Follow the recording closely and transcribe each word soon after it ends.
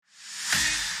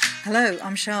Hello,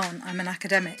 I'm Sian. I'm an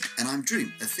academic. And I'm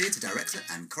Drew, a theatre director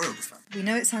and choreographer. We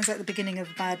know it sounds like the beginning of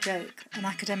a bad joke. An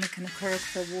academic and a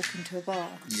choreographer walk into a bar.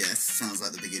 Yes, sounds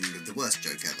like the beginning of the worst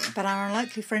joke ever. But our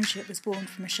unlikely friendship was born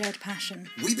from a shared passion.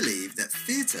 We believe that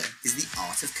theatre is the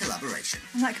art of collaboration.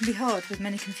 And that can be hard with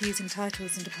many confusing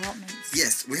titles and departments.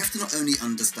 Yes, we have to not only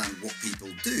understand what people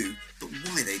do, but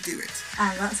why they do it.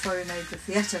 And that's why we made the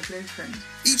Theatre Blueprint.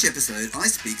 Each episode, I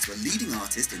speak to a leading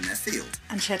artist in their field.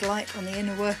 And shed light on the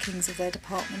inner workings of their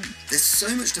department. There's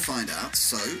so much to find out,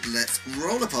 so let's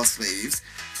roll up our sleeves,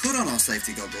 put on our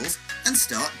safety goggles, and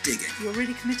start digging. You're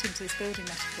really committing to this building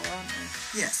metaphor, aren't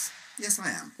you? Yes, I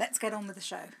am. Let's get on with the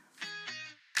show.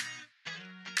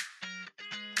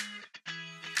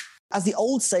 As the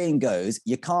old saying goes,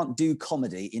 you can't do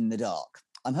comedy in the dark.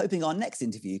 I'm hoping our next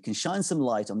interview can shine some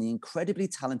light on the incredibly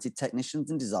talented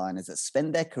technicians and designers that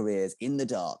spend their careers in the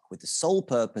dark with the sole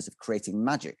purpose of creating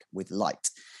magic with light.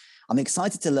 I'm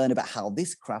excited to learn about how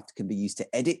this craft can be used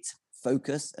to edit,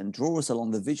 focus, and draw us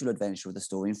along the visual adventure of the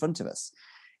story in front of us.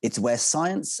 It's where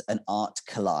science and art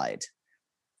collide.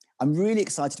 I'm really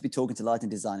excited to be talking to lighting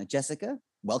designer Jessica.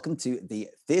 Welcome to the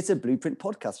Theatre Blueprint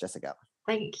podcast, Jessica.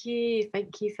 Thank you.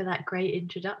 Thank you for that great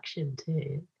introduction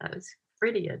too. That was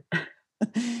brilliant.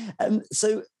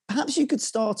 So perhaps you could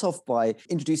start off by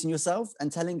introducing yourself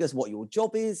and telling us what your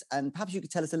job is, and perhaps you could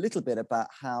tell us a little bit about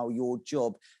how your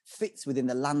job fits within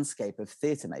the landscape of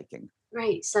theatre making.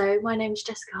 Great. So my name is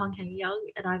Jessica Hong Young,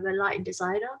 and I'm a lighting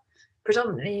designer,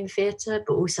 predominantly in theatre,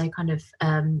 but also kind of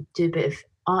do a bit of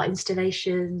art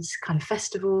installations, kind of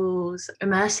festivals,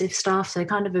 immersive stuff, so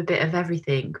kind of a bit of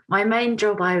everything. My main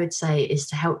job, I would say, is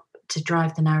to help to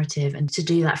drive the narrative and to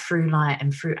do that through light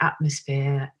and through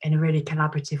atmosphere in a really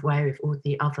collaborative way with all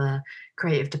the other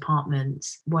creative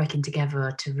departments working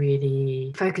together to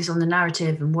really focus on the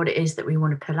narrative and what it is that we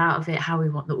want to pull out of it, how we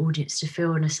want the audience to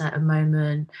feel in a certain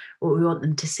moment, what we want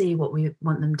them to see, what we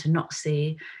want them to not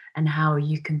see, and how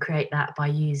you can create that by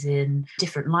using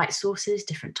different light sources,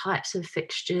 different types of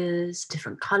fixtures,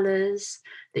 different colours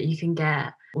that you can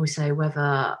get. Also,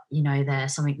 whether, you know,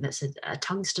 there's something that's a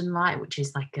tungsten light, which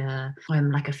is like a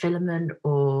filament,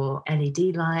 or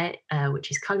LED light,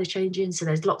 which is colour changing. So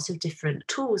there's lots of different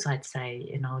tools, I'd say,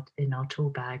 in our tool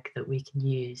bag that we can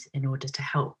use in order to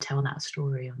help tell that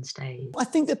story on stage. I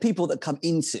think that people that come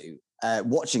into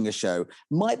watching a show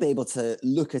might be able to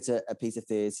look at a piece of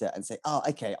theatre and say,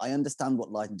 okay, I understand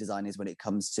what lighting design is when it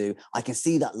comes to, I can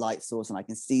see that light source and I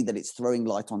can see that it's throwing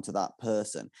light onto that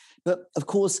person. But of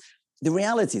course, the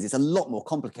reality is it's a lot more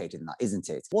complicated than that, isn't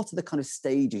it? What are the kind of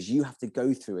stages you have to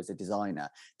go through as a designer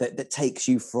that takes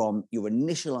you from your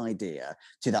initial idea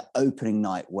to that opening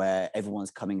night where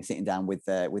everyone's sitting down with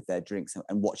their drinks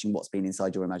and watching what's been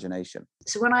inside your imagination?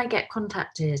 So when I get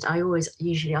contacted, I always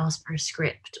usually ask for a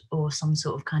script or some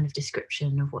sort of kind of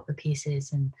description of what the piece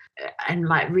is, and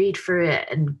like read through it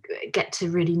and get to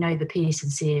really know the piece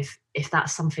and see if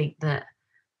that's something that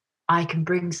I can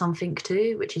bring something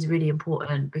to, which is really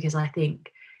important, because I think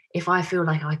if I feel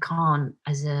like I can't,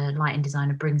 as a lighting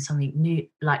designer, bring something new,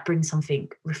 like bring something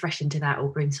refreshing to that or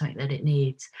bring something that it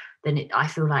needs, then I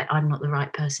feel like I'm not the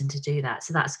right person to do that.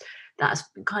 So that's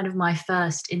kind of my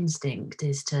first instinct,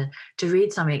 is to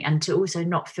read something and to also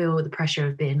not feel the pressure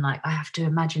of being like, I have to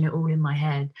imagine it all in my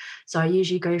head. So I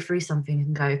usually go through something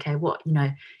and go, okay, what, you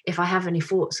know, if I have any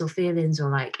thoughts or feelings,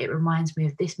 or like it reminds me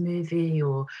of this movie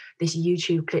or this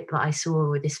YouTube clip that I saw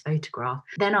or this photograph,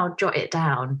 then I'll jot it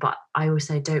down. But I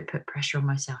also don't put pressure on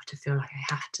myself to feel like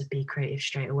I have to be creative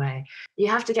straight away. You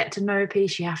have to get to know a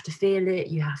piece, you have to feel it,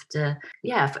 you have to,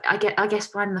 I guess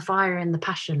find the fire and the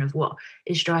passion of what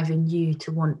is driving you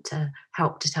to want to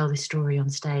help to tell this story on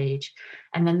stage.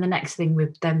 And then the next thing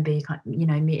would then be, you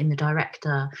know, meeting the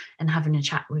director and having a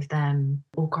chat with them,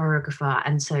 or choreographer.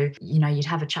 And so, you know, you'd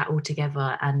have a chat all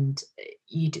together and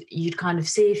you'd kind of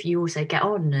see if you also get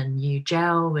on and you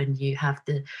gel, and you have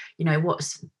the, you know,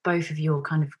 what's both of your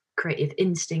kind of creative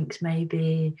instincts,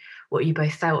 maybe what you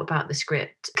both felt about the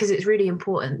script, because it's really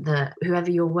important that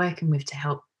whoever you're working with to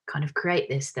help kind of create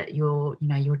this, that you're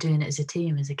doing it as a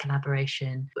team, as a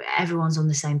collaboration. Everyone's on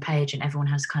the same page and everyone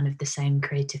has kind of the same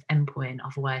creative endpoint.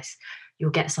 Otherwise,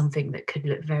 you'll get something that could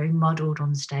look very muddled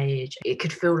on stage. It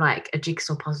could feel like a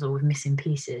jigsaw puzzle with missing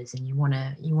pieces, and you want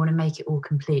to make it all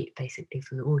complete, basically,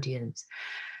 for the audience.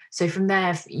 So from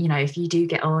there, you know, if you do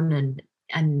get on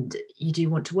and you do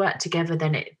want to work together,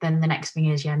 then the next thing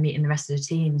is meeting the rest of the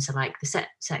team. So like the set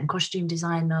and costume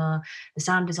designer, the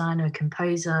sound designer,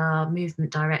 composer, movement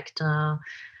director,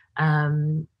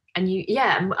 and you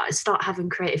start having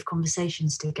creative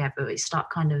conversations together.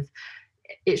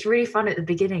 It's really fun at the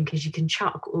beginning because you can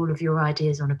chuck all of your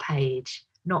ideas on a page,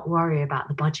 not worry about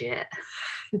the budget,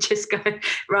 just go,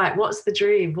 right, what's the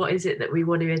dream? What is it that we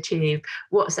want to achieve?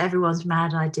 What's everyone's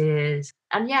mad ideas?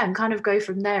 And yeah, and kind of go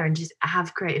from there and just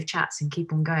have creative chats and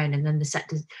keep on going. And then the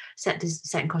set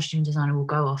and costume designer will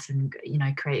go off and, you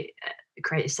know, create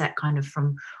a set kind of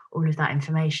from all of that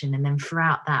information. And then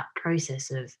throughout that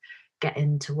process of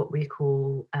getting to what we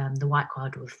call the white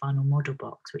card or the final model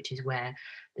box, which is where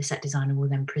the set designer will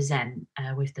then present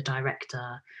with the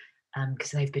director,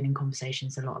 because they've been in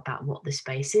conversations a lot about what the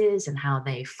space is and how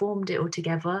they formed it all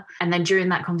together. And then during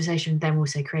that conversation, them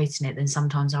also creating it, then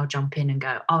sometimes I'll jump in and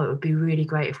go, oh, it would be really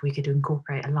great if we could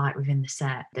incorporate a light within the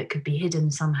set that could be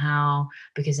hidden somehow,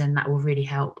 because then that will really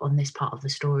help on this part of the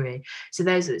story. So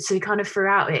kind of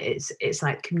throughout it, it's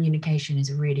like communication is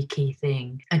a really key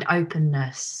thing, and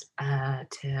openness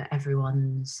to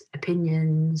everyone's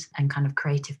opinions and kind of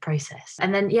creative process.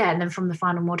 And then from the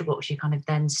final model box, you kind of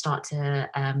then start to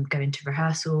go into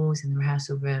rehearsals in the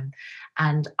rehearsal room.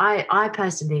 And I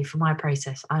personally, for my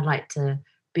process, I like to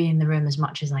be in the room as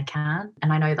much as I can.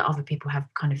 And I know that other people have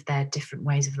kind of their different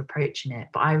ways of approaching it,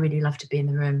 but I really love to be in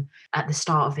the room at the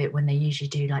start of it when they usually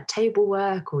do like table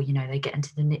work, or, you know, they get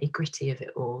into the nitty gritty of it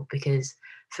all, because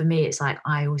for me, it's like,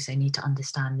 I also need to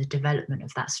understand the development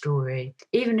of that story.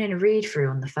 Even in a read through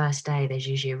on the first day, there's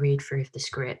usually a read through of the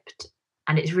script.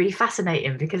 And it's really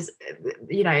fascinating because,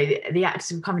 you know, the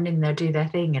actors are coming in, they'll do their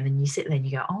thing, and then you sit there and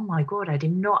you go, oh my God, I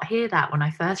did not hear that when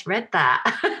I first read that.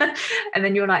 And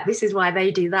then you're like, this is why they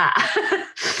do that.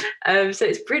 So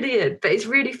it's brilliant, but it's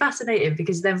really fascinating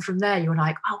because then from there you're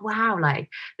like, oh wow, like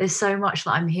there's so much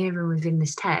that I'm hearing within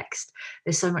this text.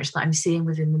 There's so much that I'm seeing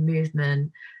within the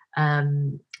movement,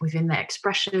 within the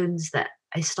expressions, that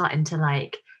is starting to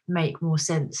like make more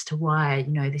sense to why,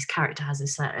 you know, this character has a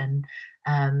certain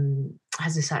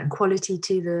quality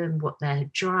to them, what their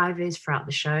drive is throughout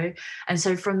the show. And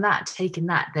so from that, taking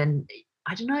that, then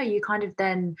I don't know, you kind of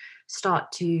then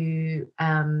start to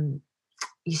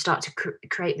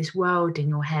create this world in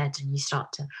your head, and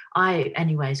I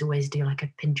anyways always do like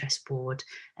a Pinterest board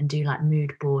and do like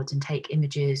mood boards and take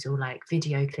images or like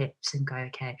video clips and go,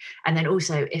 okay. And then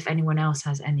also if anyone else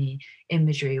has any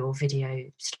imagery or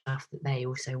video stuff that they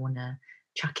also want to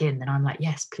chuck in, then I'm like,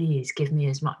 yes, please give me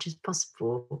as much as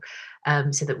possible,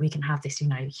 so that we can have this, you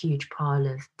know, huge pile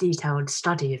of detailed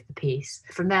study of the piece.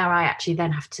 From there, I actually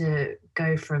then have to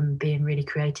go from being really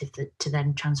creative to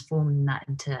then transforming that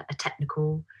into a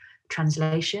technical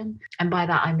translation. And by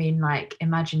that I mean like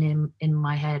imagining in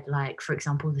my head, like for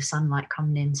example, the sunlight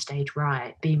coming in stage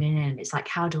right, beaming in. It's like,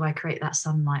 how do I create that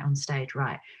sunlight on stage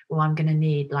right? Well, I'm going to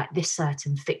need like this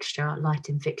certain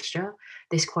lighting fixture,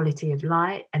 this quality of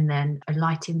light, and then a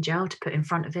lighting gel to put in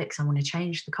front of it because I want to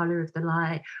change the color of the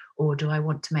light. Or do I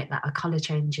want to make that a color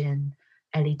changing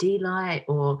LED light?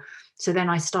 Or so then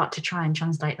I start to try and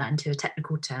translate that into a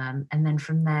technical term. And then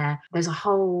from there, there's a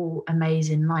whole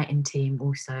amazing lighting team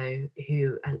also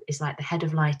who is like the head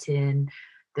of lighting,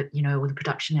 or the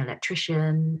production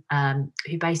electrician,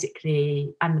 who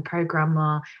basically, and the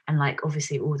programmer, and like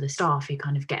obviously all the staff who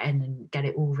kind of get in and get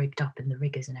it all rigged up, and the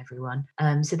riggers and everyone.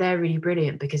 So they're really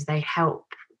brilliant because they help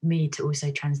me to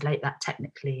also translate that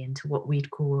technically into what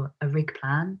we'd call a rig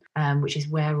plan, which is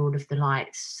where all of the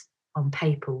lights on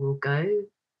paper will go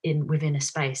within a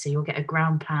space. So you'll get a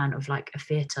ground plan of like a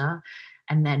theatre,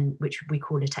 and then which we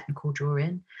call a technical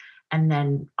drawing. And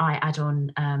then I add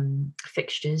on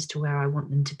fixtures to where I want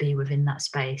them to be within that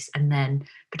space. And then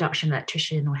production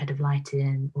electrician or head of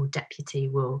lighting or deputy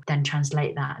will then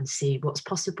translate that and see what's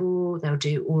possible. They'll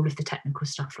do all of the technical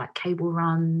stuff like cable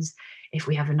runs, if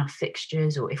we have enough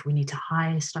fixtures, or if we need to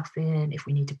hire stuff in, if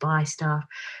we need to buy stuff.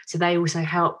 So they also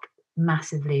help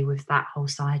massively with that whole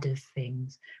side of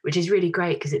things, which is really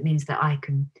great because it means that I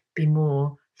can be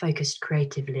more focused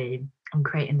creatively on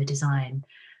creating the design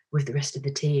with the rest of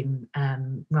the team,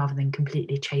 rather than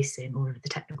completely chasing all of the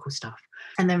technical stuff.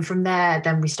 And then from there,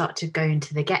 then we start to go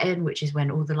into the get-in, which is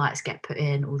when all the lights get put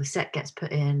in, all the set gets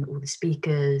put in, all the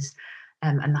speakers,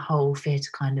 and the whole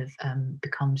theatre kind of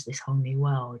becomes this whole new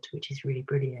world, which is really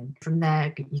brilliant. From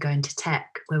there, you go into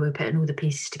tech, where we're putting all the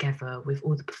pieces together with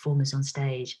all the performers on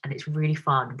stage, and it's really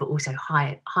fun, but also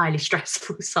highly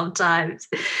stressful sometimes,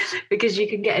 because you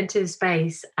can get into the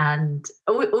space. And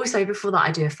also before that,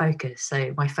 I do a focus.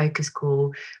 So my focus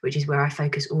call, which is where I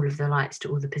focus all of the lights to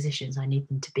all the positions I need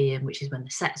them to be in, which is when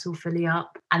the set's all fully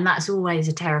up. And that's always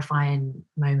a terrifying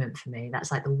moment for me.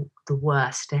 That's like the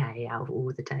worst day out of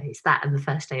all the days. That and the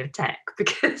first day of tech,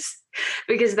 because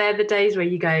they're the days where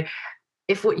you go,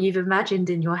 if what you've imagined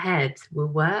in your head will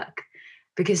work,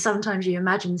 because sometimes you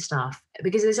imagine stuff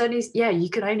because there's only, you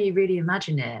can only really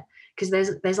imagine it because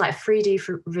there's like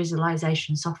 3D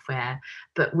visualization software,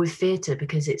 but with theatre,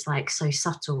 because it's like so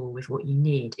subtle with what you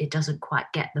need, it doesn't quite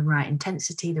get the right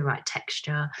intensity, the right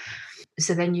texture.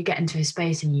 So then you get into a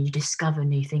space and you discover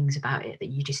new things about it that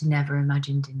you just never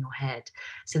imagined in your head.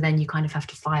 So then you kind of have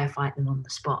to firefight them on the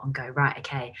spot and go, right,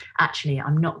 okay, actually,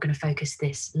 I'm not going to focus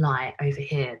this light over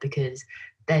here because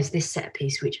there's this set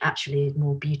piece which actually is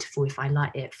more beautiful if I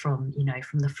light it from, you know,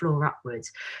 from the floor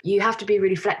upwards. You have to be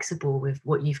really flexible with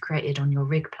what you've created on your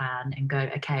rig plan and go,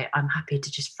 okay, I'm happy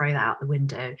to just throw that out the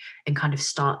window and kind of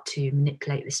start to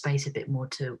manipulate the space a bit more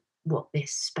to what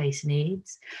this space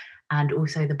needs. And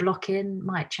also the block-in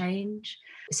might change.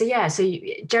 So yeah, so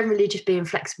generally just being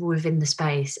flexible within the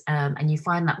space, and you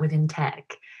find that within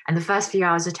tech. And the first few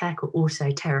hours of tech are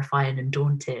also terrifying and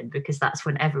daunting, because that's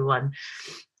when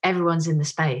everyone's in the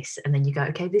space, and then you go,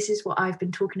 okay, this is what I've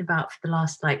been talking about for the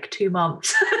last like 2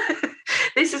 months.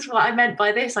 This is what I meant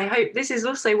by this. I hope this is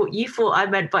also what you thought I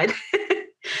meant by this.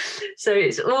 So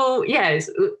it's all, yeah, it's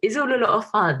all a lot of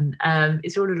fun.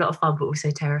 It's all a lot of fun, but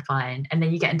also terrifying. And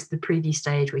then you get into the preview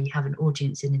stage where you have an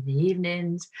audience in the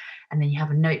evenings, and then you have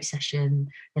a note session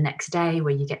the next day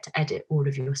where you get to edit all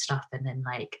of your stuff. And then,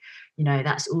 like, you know,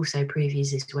 that's also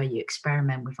previews, is where you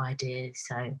experiment with ideas.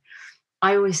 So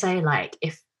I always say, like,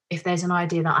 if there's an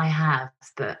idea that I have,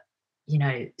 but you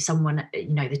know, someone,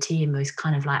 you know, the team is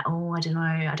kind of like, oh, I don't know,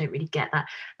 I don't really get that,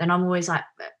 then I'm always like,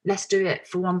 let's do it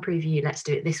for one preview, let's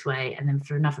do it this way, and then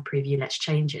for another preview, let's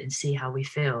change it and see how we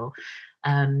feel.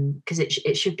 Because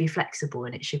it should be flexible,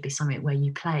 and it should be something where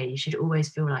you play. You should always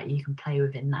feel like you can play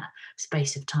within that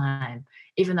space of time,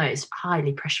 even though it's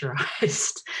highly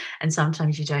pressurized and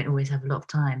sometimes you don't always have a lot of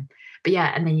time. But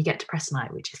yeah, and then you get to press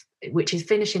night, which is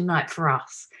finishing night for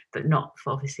us, but not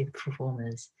for obviously the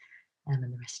performers and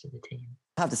the rest of the team.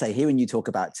 I have to say, hearing you talk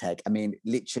about tech, I mean,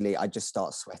 literally, I just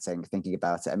start sweating thinking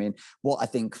about it. I mean, what I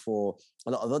think for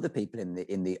a lot of other people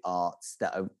in the arts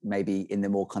that are maybe in the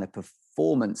more kind of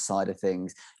performance side of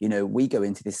things, you know, we go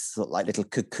into this sort of like little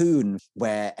cocoon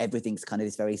where everything's kind of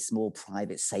this very small,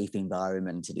 private, safe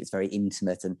environment, and it's very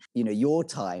intimate. And, you know, your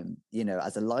time, you know,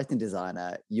 as a lighting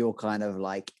designer, you're kind of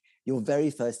like, your very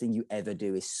first thing you ever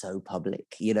do is so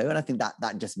public, you know, and I think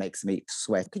that just makes me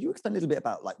sweat. Could you explain a little bit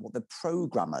about like what the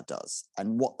programmer does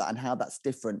and how that's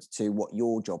different to what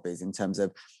your job is in terms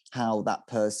of how that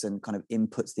person kind of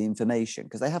inputs the information?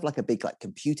 Because they have like a big like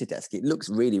computer desk. It looks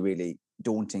really, really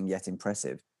daunting yet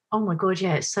impressive. Oh my God,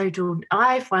 yeah, it's so daunting.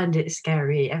 I find it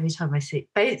scary every time I see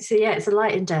it. So yeah, it's a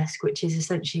lighting desk, which is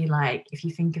essentially like, if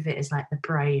you think of it as like the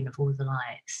brain of all the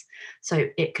lights. So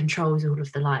it controls all of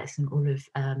the lights and all of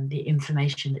the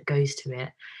information that goes to it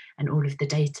and all of the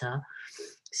data.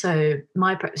 So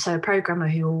a programmer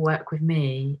who will work with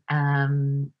me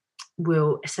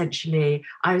will essentially,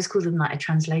 I always call them like a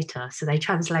translator. So they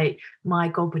translate my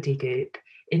gobbledygook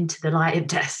into the lighting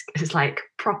desk as like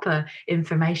proper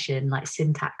information, like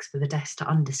syntax for the desk to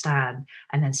understand,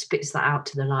 and then spits that out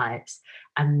to the lights.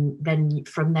 And then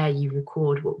from there you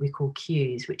record what we call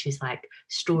cues, which is like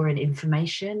storing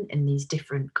information in these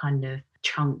different kind of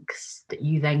chunks that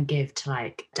you then give to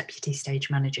like deputy stage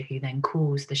manager, who then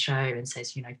calls the show and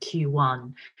says, you know,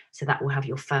 Q1. So that will have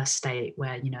your first state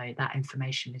where, you know, that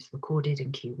information is recorded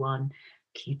in Q1,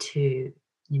 Q2,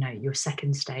 you know, your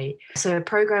second state. So a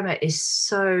programmer is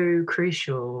so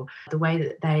crucial. The way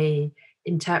that they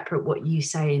interpret what you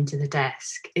say into the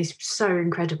desk is so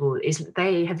incredible.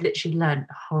 They have literally learned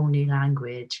a whole new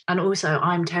language. And also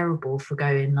I'm terrible for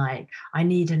going like, I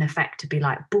need an effect to be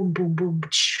like boom, boom, boom,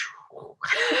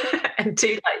 and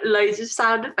do like loads of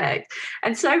sound effects.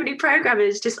 And so many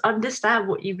programmers just understand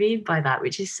what you mean by that,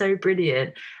 which is so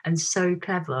brilliant and so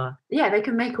clever. Yeah, they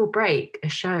can make or break a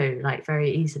show like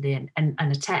very easily, and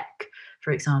a tech,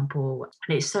 for example.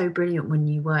 And it's so brilliant when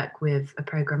you work with a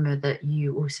programmer that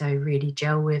you also really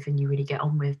gel with and you really get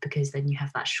on with, because then you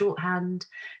have that shorthand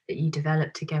that you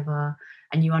develop together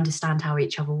and you understand how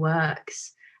each other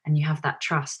works and you have that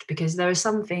trust. Because there are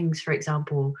some things, for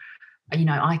example, you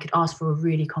know, I could ask for a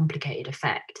really complicated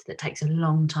effect that takes a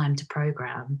long time to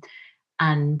program.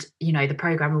 And, you know, the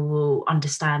programmer will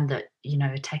understand that, you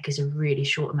know, a tech is a really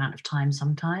short amount of time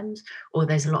sometimes, or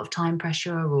there's a lot of time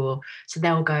pressure, or so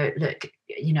they'll go, look,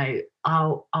 you know,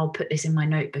 I'll put this in my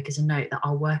notebook as a note that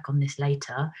I'll work on this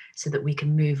later so that we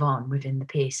can move on within the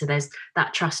piece. So there's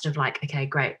that trust of like, okay,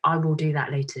 great, I will do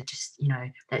that later. Just, you know,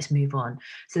 let's move on.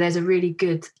 So there's a really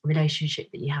good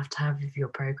relationship that you have to have with your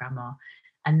programmer.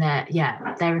 And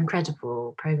they're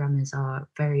incredible. Programmers are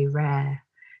very rare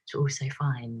to also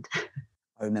find.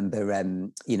 I remember,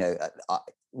 you know,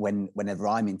 whenever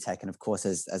I'm in tech, and of course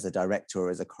as a director or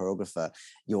as a choreographer,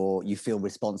 you feel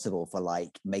responsible for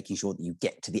like making sure that you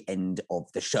get to the end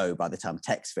of the show by the time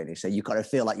tech's finished. So you kind of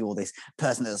feel like you're this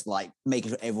person that's like making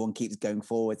sure everyone keeps going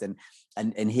forwards.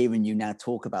 And hearing you now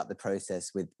talk about the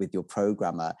process with your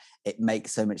programmer, it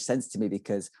makes so much sense to me,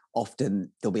 because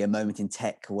often there'll be a moment in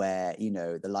tech where, you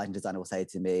know, the lighting designer will say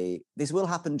to me, "This will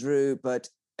happen, Drew, but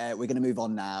we're going to move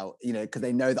on now," you know, because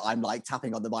they know that I'm like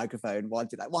tapping on the microphone,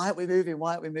 wanting like, why aren't we moving?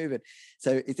 Why aren't we moving?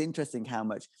 So it's interesting how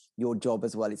much your job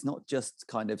as well, it's not just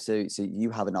kind of, so you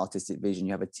have an artistic vision,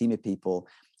 you have a team of people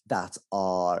that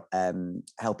are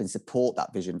helping support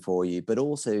that vision for you, but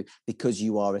also because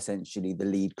you are essentially the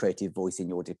lead creative voice in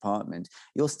your department,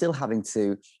 you're still having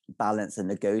to balance and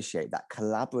negotiate that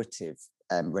collaborative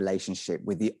relationship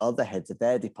with the other heads of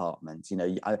their departments. You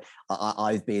know,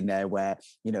 I've been there where,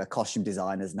 you know, a costume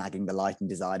designer's nagging the lighting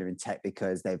designer in tech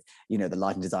because they've, you know, the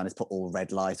lighting designers put all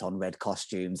red light on red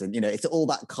costumes, and, you know, it's all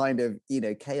that kind of, you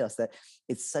know, chaos. That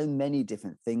it's so many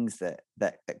different things that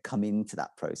come into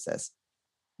that process.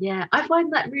 Yeah, I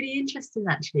find that really interesting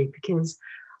actually, because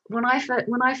when I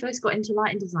first got into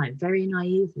lighting design, very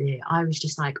naively, I was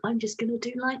just like, I'm just going to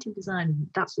do lighting design.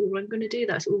 That's all I'm going to do.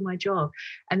 That's all my job.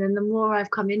 And then the more I've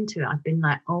come into it, I've been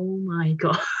like, oh my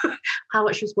God, how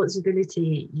much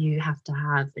responsibility you have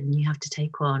and you have to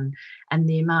take on, and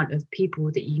the amount of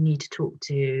people that you need to talk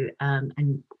to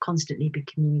and constantly be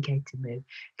communicating with.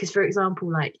 Because, for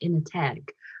example, like in a tech,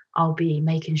 I'll be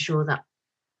making sure that,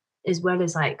 as well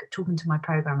as like talking to my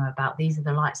programmer about, these are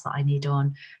the lights that I need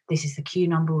on, this is the cue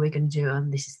number we're going to do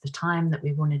on, this is the time that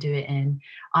we want to do it in.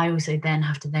 I also then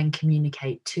have to then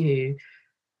communicate to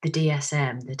the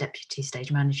DSM, the deputy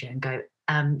stage manager, and go,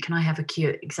 can I have a cue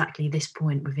at exactly this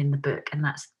point within the book, and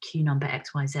that's cue number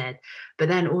XYZ. But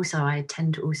then also I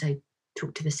tend to also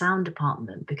talk to the sound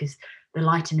department, because the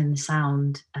lighting and the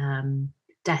sound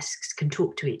desks can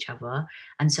talk to each other,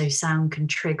 and so sound can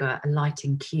trigger a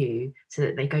lighting cue so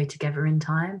that they go together in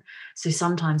time. So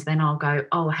sometimes then I'll go,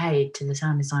 oh hey, to the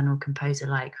sound designer or composer,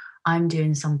 like, I'm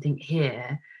doing something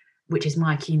here which is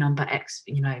my cue number X,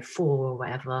 you know, 4 or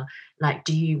whatever, like,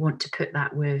 do you want to put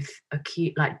that with a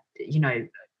cue, like, you know,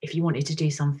 if you wanted to do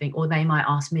something, or they might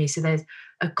ask me. So there's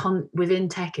within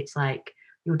tech, it's like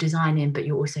you're designing, but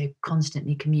you're also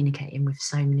constantly communicating with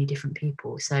so many different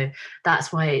people. So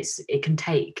that's why it can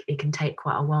take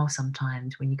quite a while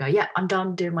sometimes when you go, yeah, I'm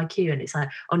done doing my cue, and it's like,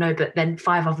 oh no, but then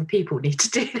 5 other people need to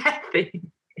do their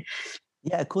thing.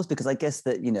 Yeah, of course, because I guess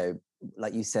that, you know,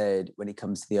 like you said, when it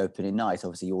comes to the opening night,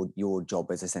 obviously your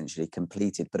job is essentially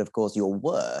completed, but of course your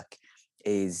work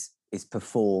is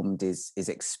performed, is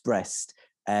expressed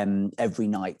every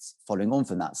night following on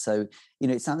from that. So, you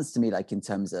know, it sounds to me like, in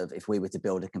terms of, if we were to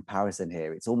build a comparison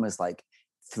here, it's almost like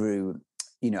through,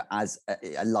 you know, as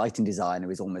a lighting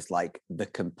designer is almost like the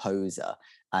composer,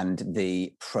 and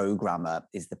the programmer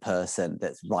is the person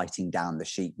that's writing down the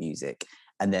sheet music.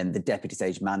 And then the deputy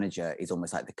stage manager is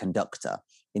almost like the conductor,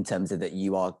 in terms of that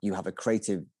you have a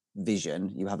creative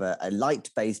vision, you have a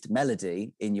light-based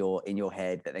melody in your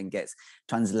head that then gets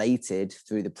translated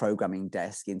through the programming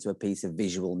desk into a piece of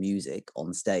visual music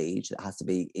on stage that has to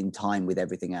be in time with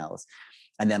everything else.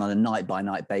 And then on a night by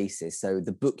night basis. So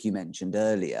the book you mentioned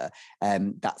earlier,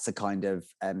 that's a kind of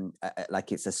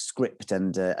like, it's a script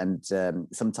and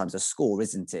sometimes a score,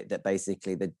 isn't it? That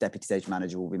basically the deputy stage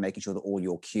manager will be making sure that all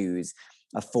your cues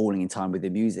are falling in time with the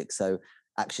music. So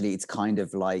actually, it's kind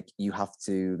of like you have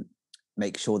to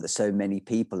make sure that so many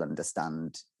people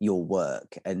understand your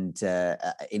work, and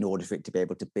in order for it to be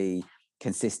able to be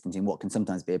consistent in what can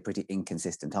sometimes be a pretty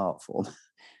inconsistent art form.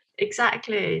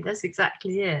 Exactly, that's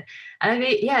exactly it. And I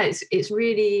mean, yeah, it's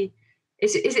really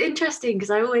it's interesting,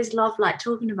 because I always love like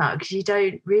talking about it, because you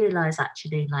don't realize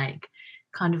actually like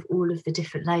kind of all of the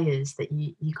different layers that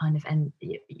you kind of, and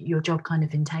your job kind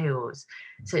of entails.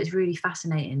 So it's really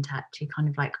fascinating to actually kind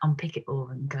of like unpick it all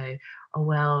and go, oh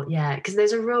well, yeah, because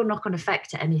there's a real knock-on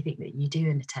effect to anything that you do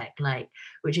in the tech, like,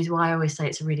 which is why I always say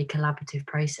it's a really collaborative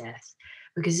process,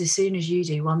 because as soon as you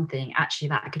do one thing, actually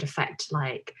that could affect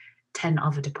like 10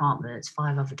 other departments,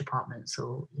 5 other departments,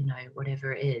 or, you know,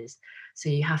 whatever it is. So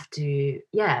you have to,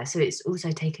 yeah, so it's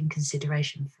also taken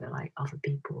consideration for like other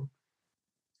people.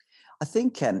 I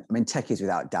think, I mean, tech is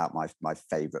without doubt my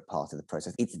favorite part of the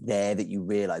process. It's there that you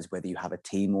realize whether you have a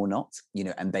team or not, you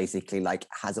know, and basically like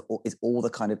is all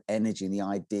the kind of energy and the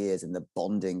ideas and the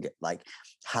bonding, like,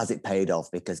 has it paid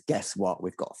off? Because guess what?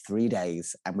 We've got 3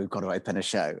 days and we've got to open a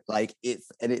show. Like it's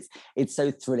so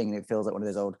thrilling, and it feels like one of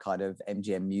those old kind of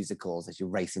MGM musicals as you're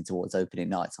racing towards opening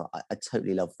night. So I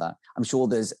totally love that. I'm sure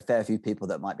there's a fair few people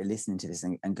that might be listening to this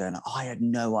and going, oh, I had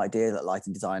no idea that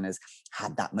lighting designers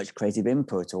had that much creative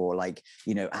input, or like, like,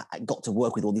 you know, got to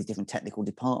work with all these different technical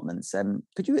departments.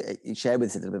 Could you share with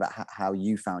us a little bit about how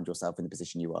you found yourself in the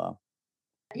position you are?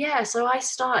 Yeah, so I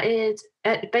started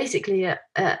basically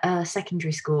at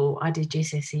secondary school. I did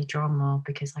GCSE drama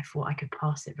because I thought I could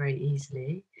pass it very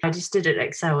easily. I just didn't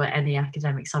excel at any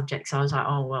academic subject, so I was like,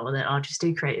 oh well, then I'll just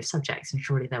do creative subjects, and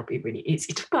surely they'll be really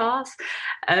easy to pass.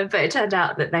 But it turned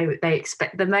out that they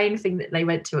expect the main thing that they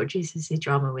went to at GCSE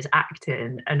drama was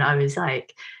acting, and I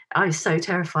was so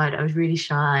terrified. I was really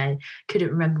shy,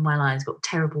 couldn't remember my lines, got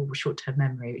terrible short-term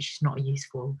memory, which is not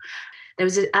useful. There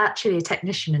was actually a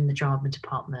technician in the drama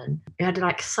department who had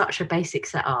like such a basic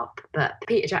setup, but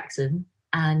Peter Jackson,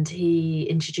 and he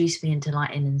introduced me into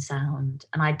lighting and sound.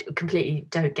 And I completely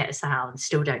don't get sound,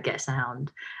 still don't get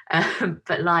sound.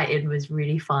 But lighting was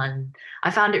really fun.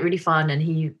 I found it really fun. And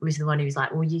he was the one who was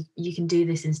like, well, you can do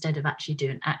this instead of actually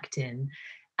doing acting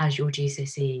as your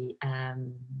GCSE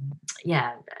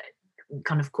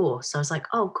kind of course. So I was like,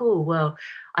 oh, cool. Well,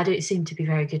 I don't seem to be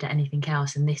very good at anything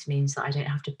else. And this means that I don't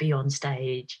have to be on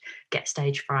stage, get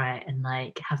stage fright and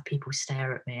like have people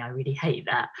stare at me. I really hate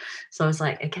that. So I was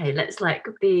like, okay, let's like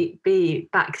be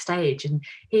backstage. And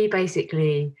he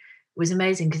basically was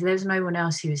amazing because there was no one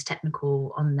else who was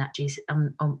technical on that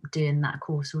on doing that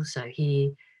course also.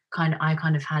 I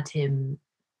kind of had him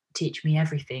teach me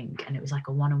everything, and it was like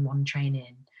a one-on-one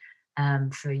training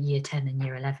for year 10 and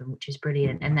year 11, which is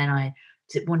brilliant. And then I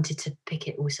wanted to pick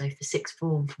it also for sixth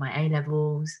form for my A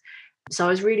levels. So I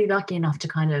was really lucky enough to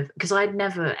kind of, because I'd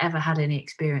never ever had any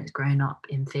experience growing up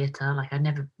in theatre. Like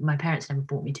my parents never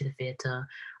brought me to the theatre.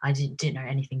 I didn't know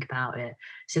anything about it.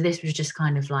 So this was just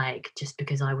kind of like, just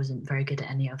because I wasn't very good at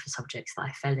any of the subjects that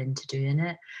I fell into doing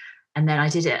it. And then I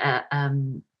did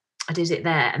it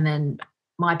there. And then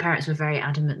my parents were very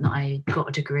adamant that I got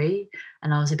a degree,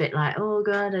 and I was a bit like, oh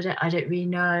God, I don't really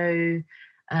know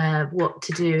what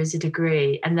to do as a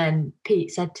degree. And then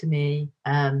Pete said to me,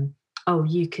 oh,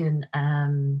 you can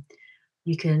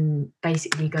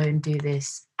basically go and do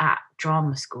this at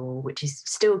drama school, which is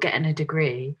still getting a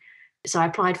degree. So I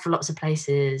applied for lots of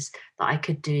places that I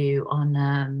could do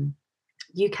on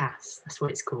UCAS, that's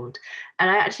what it's called. And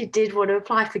I actually did want to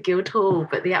apply for Guildhall,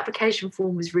 but the application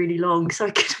form was really long, so I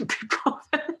couldn't be bothered.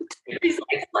 It was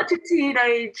like such a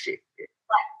teenage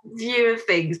view of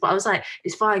things, but I was like,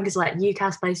 it's fine because like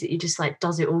UCAS basically just like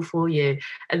does it all for you.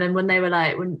 And then when they were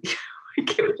like, when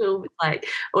Guildhall was like,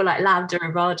 or like Lambda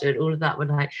and RADA and all of that were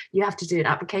like, you have to do an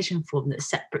application form that's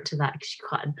separate to that because you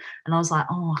can't. And I was like,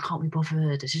 oh, I can't be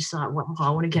bothered. It's just like, well, I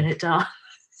want to get it done.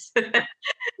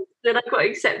 Then I got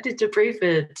accepted to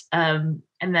Bruford, and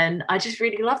then I just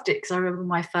really loved it because I remember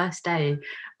my first day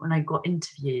when I got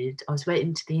interviewed. I was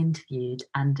waiting to be interviewed,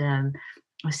 and I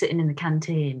was sitting in the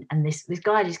canteen, and this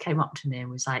guy just came up to me and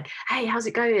was like, hey, how's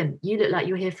it going? You look like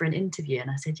you're here for an interview.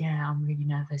 And I said, yeah, I'm really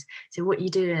nervous. He said, what are you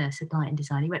doing? I said, lighting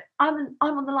design. He went, I'm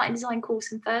on the lighting design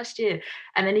course in first year.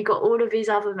 And then he got all of his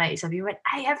other mates up. He went,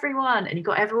 hey, everyone. And he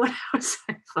got everyone else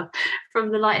over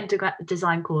from the lighting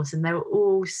design course. And they were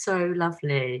all so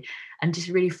lovely and just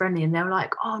really friendly. And they were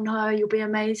like, oh no, you'll be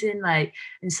amazing. Like,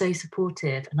 and so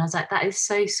supportive. And I was like, that is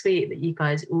so sweet that you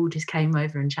guys all just came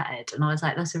over and chatted. And I was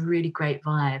like, that's a really great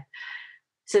vibe.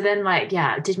 So then like,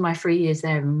 yeah, I did my 3 years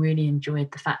there and really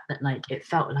enjoyed the fact that like it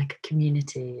felt like a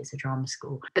community as a drama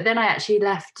school. But then I actually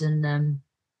left and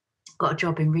got a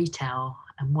job in retail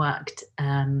and worked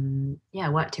in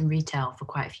retail for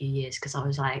quite a few years because I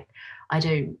was like, I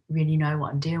don't really know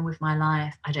what I'm doing with my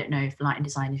life. I don't know if lighting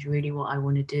design is really what I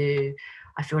want to do.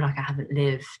 I feel like I haven't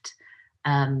lived.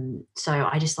 So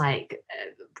I just like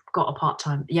got a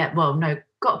part-time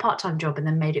job and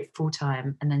then made it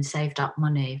full-time and then saved up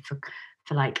money for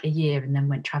like a year and then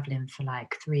went traveling for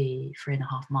like 3.5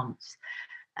 months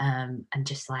and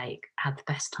just like had the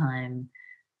best time.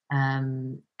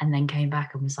 And then came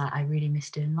back and was like, I really miss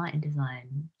doing lighting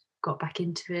design. Got back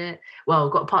into it. Well,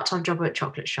 got a part-time job at a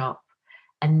chocolate shop,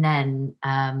 and then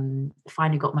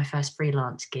finally got my first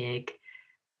freelance gig.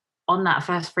 On that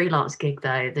first freelance gig,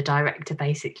 though, the director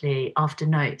basically, after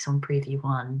notes on Preview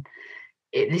 1,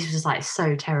 this was like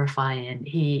so terrifying.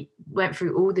 He went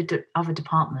through all the other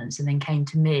departments and then came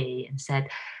to me and said,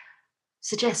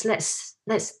 so Jess,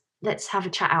 let's have a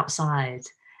chat outside.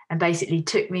 And basically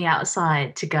took me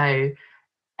outside to go,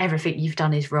 everything you've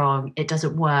done is wrong. It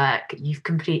doesn't work. You've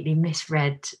completely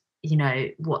misread,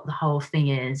 what the whole thing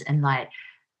is. And like,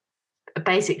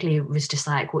 basically it was just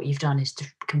like, what you've done is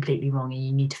completely wrong and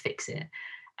you need to fix it.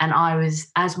 And I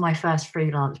was, as my first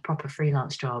proper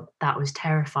freelance job, that was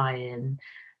terrifying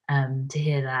to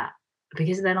hear that.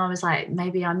 Because then I was like,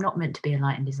 maybe I'm not meant to be a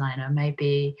lighting designer.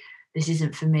 Maybe this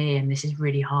isn't for me, and this is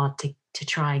really hard to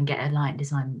try and get a light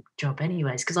design job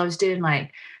anyways, because I was doing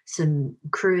like some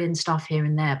crewing stuff here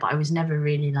and there, but I was never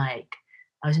really like,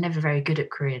 I was never very good at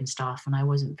crewing stuff, and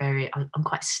I'm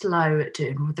quite slow at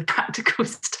doing all the practical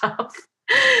stuff.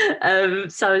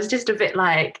 So I was just a bit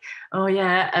like, oh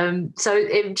yeah. So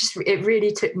it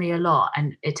really took me a lot,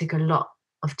 and it took a lot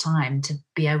of time to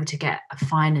be able to get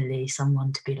finally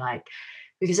someone to be like,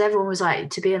 because everyone was like,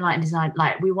 to be a lighting designer,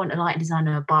 like, we want a lighting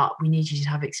designer, but we need you to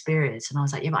have experience. And I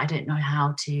was like, yeah, but I don't know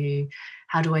how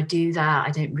do I do that?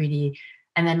 I don't really.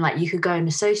 And then like, you could go and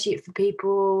associate for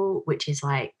people, which is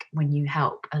like when you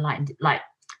help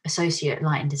associate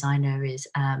lighting designer is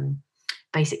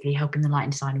basically helping the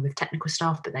lighting designer with technical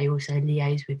stuff, but they also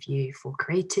liaise with you for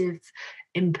creative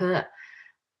input.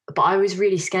 But I was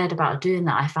really scared about doing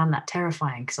that. I found that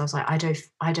terrifying, because I was like,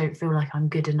 I don't feel like I'm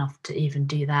good enough to even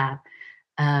do that.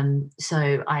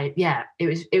 So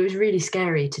it was really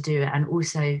scary to do it, and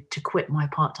also to quit my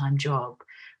part-time job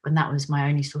when that was my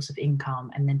only source of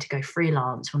income, and then to go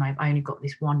freelance when I've only got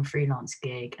this one freelance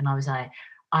gig. And I was like,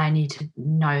 I need to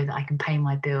know that I can pay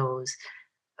my bills.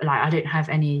 Like, I don't have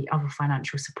any other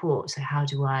financial support, so how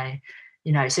do I,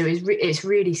 so it's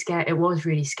really scary. It was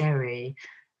really scary.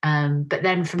 But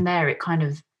then from there, it kind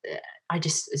of, I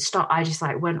just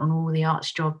like went on all the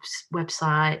arts jobs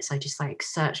websites. I just like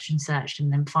searched,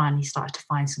 and then finally started to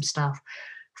find some stuff,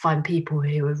 find people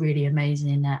who were really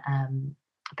amazing at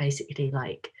basically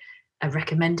like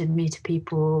recommended me to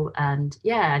people. And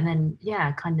then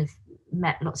kind of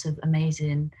met lots of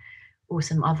amazing,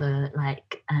 awesome other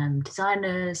like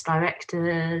designers,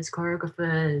 directors,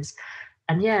 choreographers.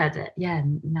 And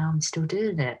now I'm still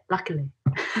doing it, luckily.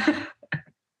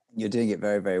 You're doing it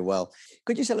very, very well.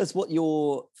 Could you tell us what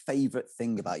your favourite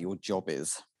thing about your job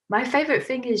is? My favourite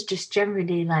thing is just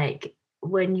generally like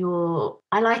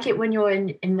I like it when you're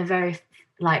in the very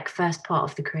like first part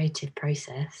of the creative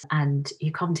process, and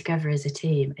you come together as a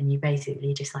team, and you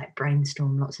basically just like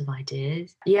brainstorm lots of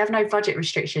ideas. You have no budget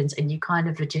restrictions, and you kind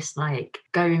of are just like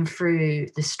going through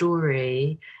the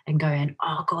story and going,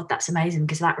 oh God, that's amazing,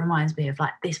 because that reminds me of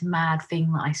like this mad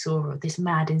thing that I saw, or this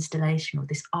mad installation, or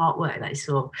this artwork that I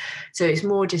saw. So it's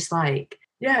more just like,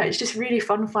 yeah, it's just really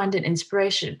fun finding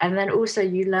inspiration. And then also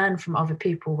you learn from other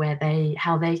people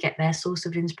how they get their source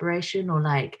of inspiration, or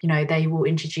like, they will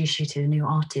introduce you to a new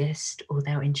artist, or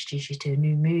they'll introduce you to a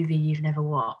new movie you've never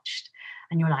watched.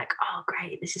 And you're like, oh,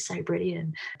 great, this is so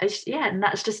brilliant. And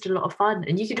that's just a lot of fun.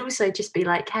 And you could also just be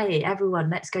like, hey, everyone,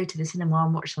 let's go to the cinema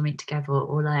and watch something together.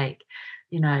 Or like,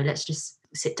 let's just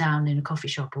sit down in a coffee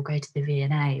shop, or go to the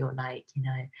V&A, or like,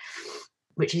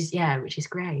 which is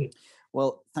great.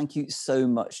 Well, thank you so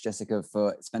much, Jessica,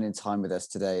 for spending time with us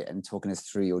today and talking us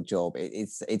through your job.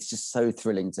 It's just so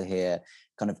thrilling to hear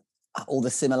kind of all the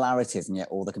similarities and yet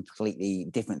all the completely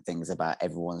different things about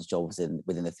everyone's jobs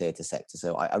within the theatre sector.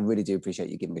 So I really do appreciate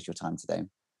you giving us your time today.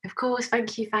 Of course,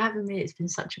 thank you for having me. It's been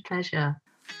such a pleasure.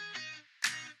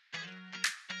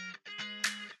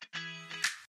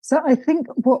 So I think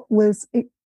what was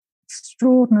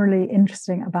extraordinarily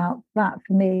interesting about that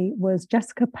for me was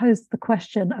Jessica posed the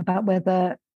question about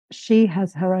whether she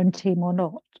has her own team or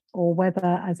not, or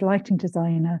whether as lighting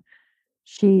designer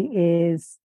she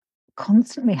is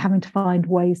constantly having to find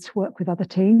ways to work with other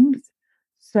teams.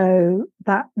 So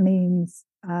that means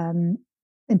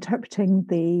interpreting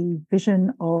the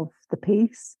vision of the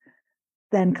piece,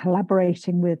 then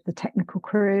collaborating with the technical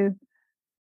crew.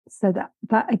 So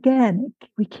that again,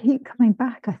 we keep coming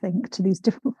back, I think, to these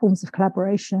different forms of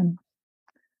collaboration,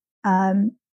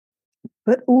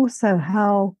 but also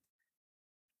how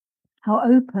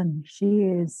open she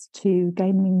is to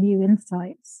gaining new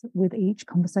insights with each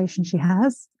conversation she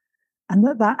has, and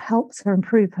that helps her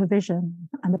improve her vision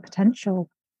and the potential.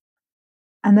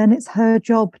 And then it's her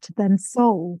job to then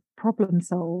problem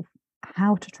solve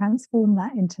how to transform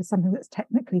that into something that's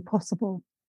technically possible.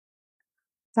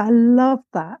 So I love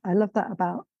that. I love that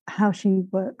about how she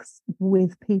works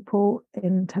with people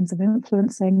in terms of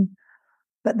influencing,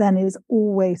 but then is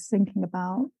always thinking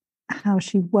about how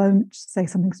she won't say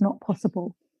something's not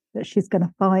possible, that she's going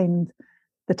to find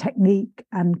the technique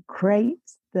and create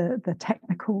the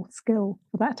technical skill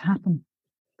for that to happen.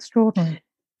 Extraordinary.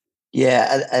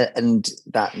 Yeah, and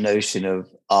that notion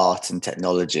of art and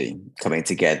technology coming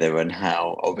together, and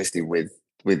how obviously with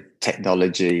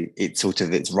technology, it's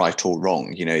right or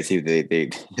wrong. It's either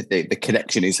the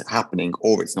connection is happening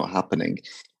or it's not happening,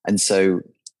 and so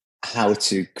how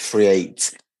to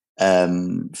create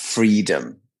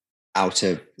freedom out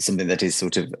of something that is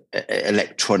sort of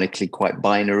electronically quite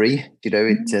binary,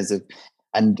 in terms of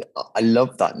And I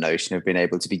love that notion of being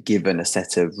able to be given a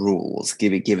set of rules,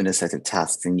 given a set of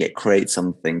tasks, and yet create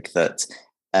something that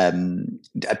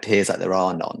appears like there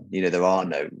are none. There are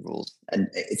no rules. And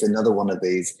it's another one of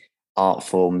these art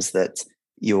forms that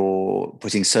you're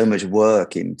putting so much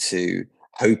work into,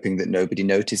 hoping that nobody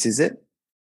notices it.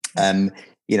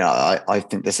 I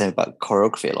think the same about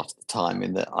choreography a lot of the time,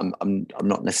 in that I'm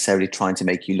not necessarily trying to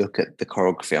make you look at the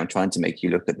choreography. I'm trying to make you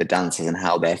look at the dancers and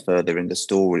how they're furthering the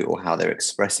story or how they're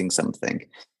expressing something.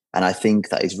 And I think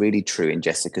that is really true in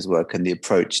Jessica's work, and the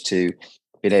approach to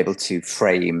being able to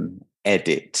frame,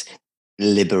 edit,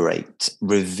 liberate,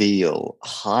 reveal,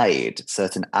 hide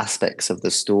certain aspects of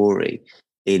the story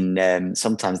in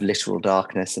sometimes literal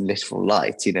darkness and literal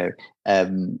light,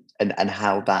 and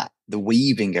how that the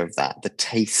weaving of that, the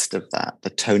taste of that, the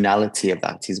tonality of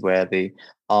that is where the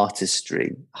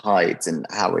artistry hides, and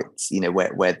how it's,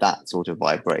 where that sort of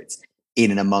vibrates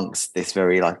in and amongst this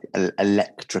very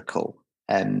electrical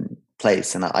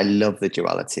place. And I love the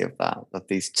duality of that, of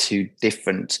these two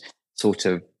different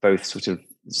both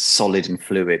solid and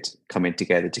fluid coming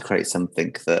together to create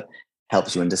something that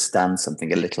helps you understand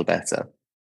something a little better.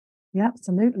 Yeah,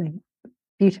 absolutely.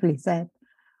 Beautifully said.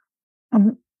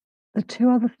 The two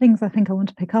other things I think I want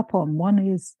to pick up on, one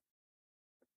is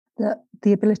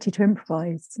the ability to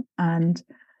improvise. And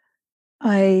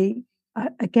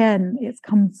again, it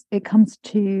comes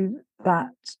to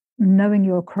that knowing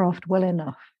your craft well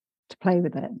enough to play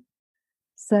with it.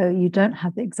 So you don't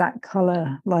have the exact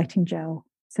color lighting gel.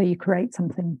 So you create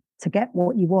something to get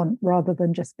what you want, rather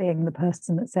than just being the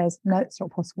person that says, no, it's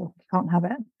not possible, you can't have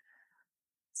it.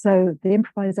 So the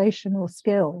improvisational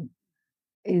skill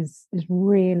is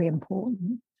really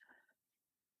important.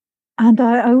 And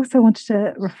I also wanted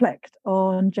to reflect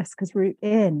on Jessica's route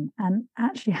in, and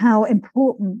actually how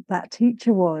important that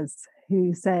teacher was,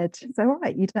 who said, it's all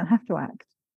right, you don't have to act,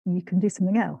 you can do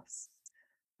something else.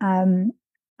 And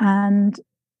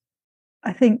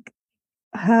I think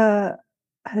her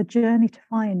journey to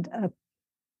find a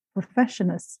profession,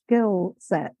 a skill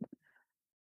set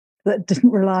that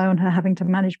didn't rely on her having to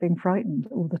manage being frightened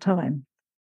all the time,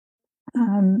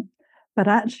 but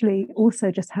actually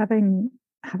also just having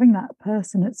that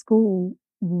person at school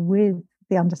with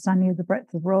the understanding of the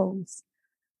breadth of roles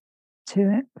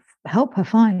to help her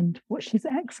find what she's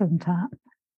excellent at.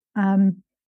 I'm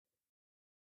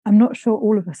not sure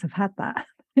all of us have had that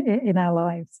in our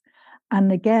lives.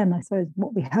 And again, I suppose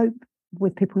what we hope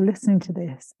with people listening to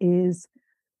this is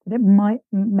that it might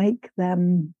make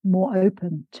them more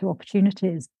open to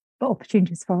opportunities, but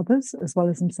opportunities for others as well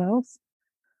as themselves.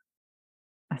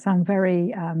 I sound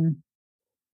very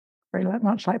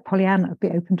much like Pollyanna, be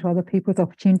open to other people's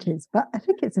opportunities, but I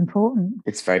think it's important.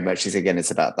 It's very much,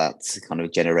 it's about that kind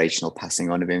of generational passing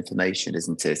on of information,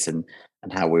 isn't it? And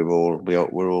how we're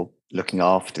all looking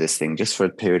after this thing just for a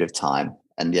period of time,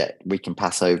 and yet we can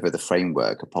pass over the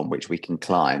framework upon which we can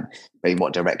climb. But in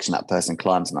what direction that person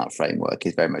climbs in that framework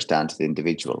is very much down to the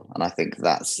individual. And I think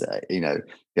that's the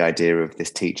idea of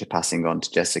this teacher passing on to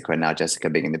Jessica, and now Jessica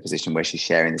being in the position where she's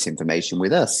sharing this information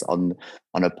with us on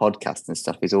a podcast and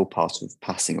stuff, is all part of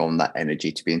passing on that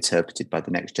energy to be interpreted by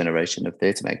the next generation of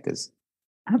theatre makers.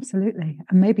 Absolutely.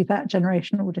 And maybe that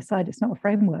generation will decide it's not a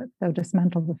framework, they'll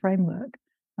dismantle the framework,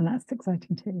 and that's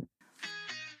exciting too.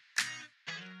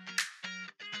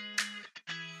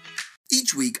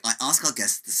 Each week, I ask our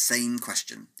guests the same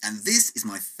question, and this is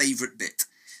my favourite bit.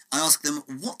 I ask them,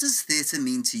 what does theatre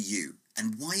mean to you,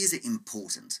 and why is it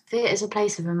important? Theatre is a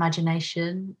place of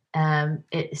imagination.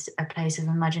 It's a place of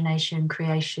imagination,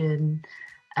 creation,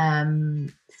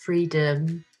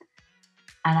 freedom.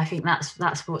 And I think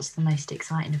that's what's the most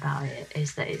exciting about it,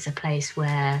 is that it's a place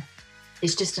where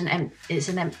it's just an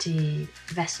empty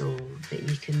vessel that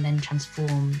you can then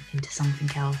transform into something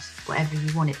else, whatever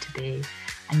you want it to be.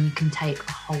 And you can take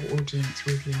a whole audience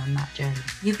with you on that journey.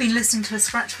 You've been listening to a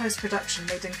Scratch Post production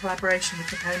made in collaboration with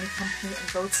the Pony Company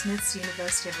and Goldsmiths,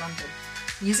 University of London.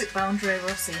 Music by Andre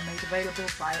Rossi, made available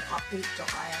by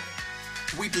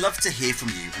upbeat.io. We'd love to hear from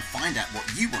you and find out what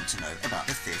you want to know about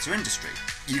the theatre industry.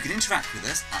 You can interact with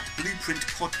us at Blueprint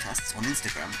Podcasts on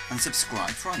Instagram and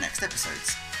subscribe for our next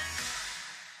episodes.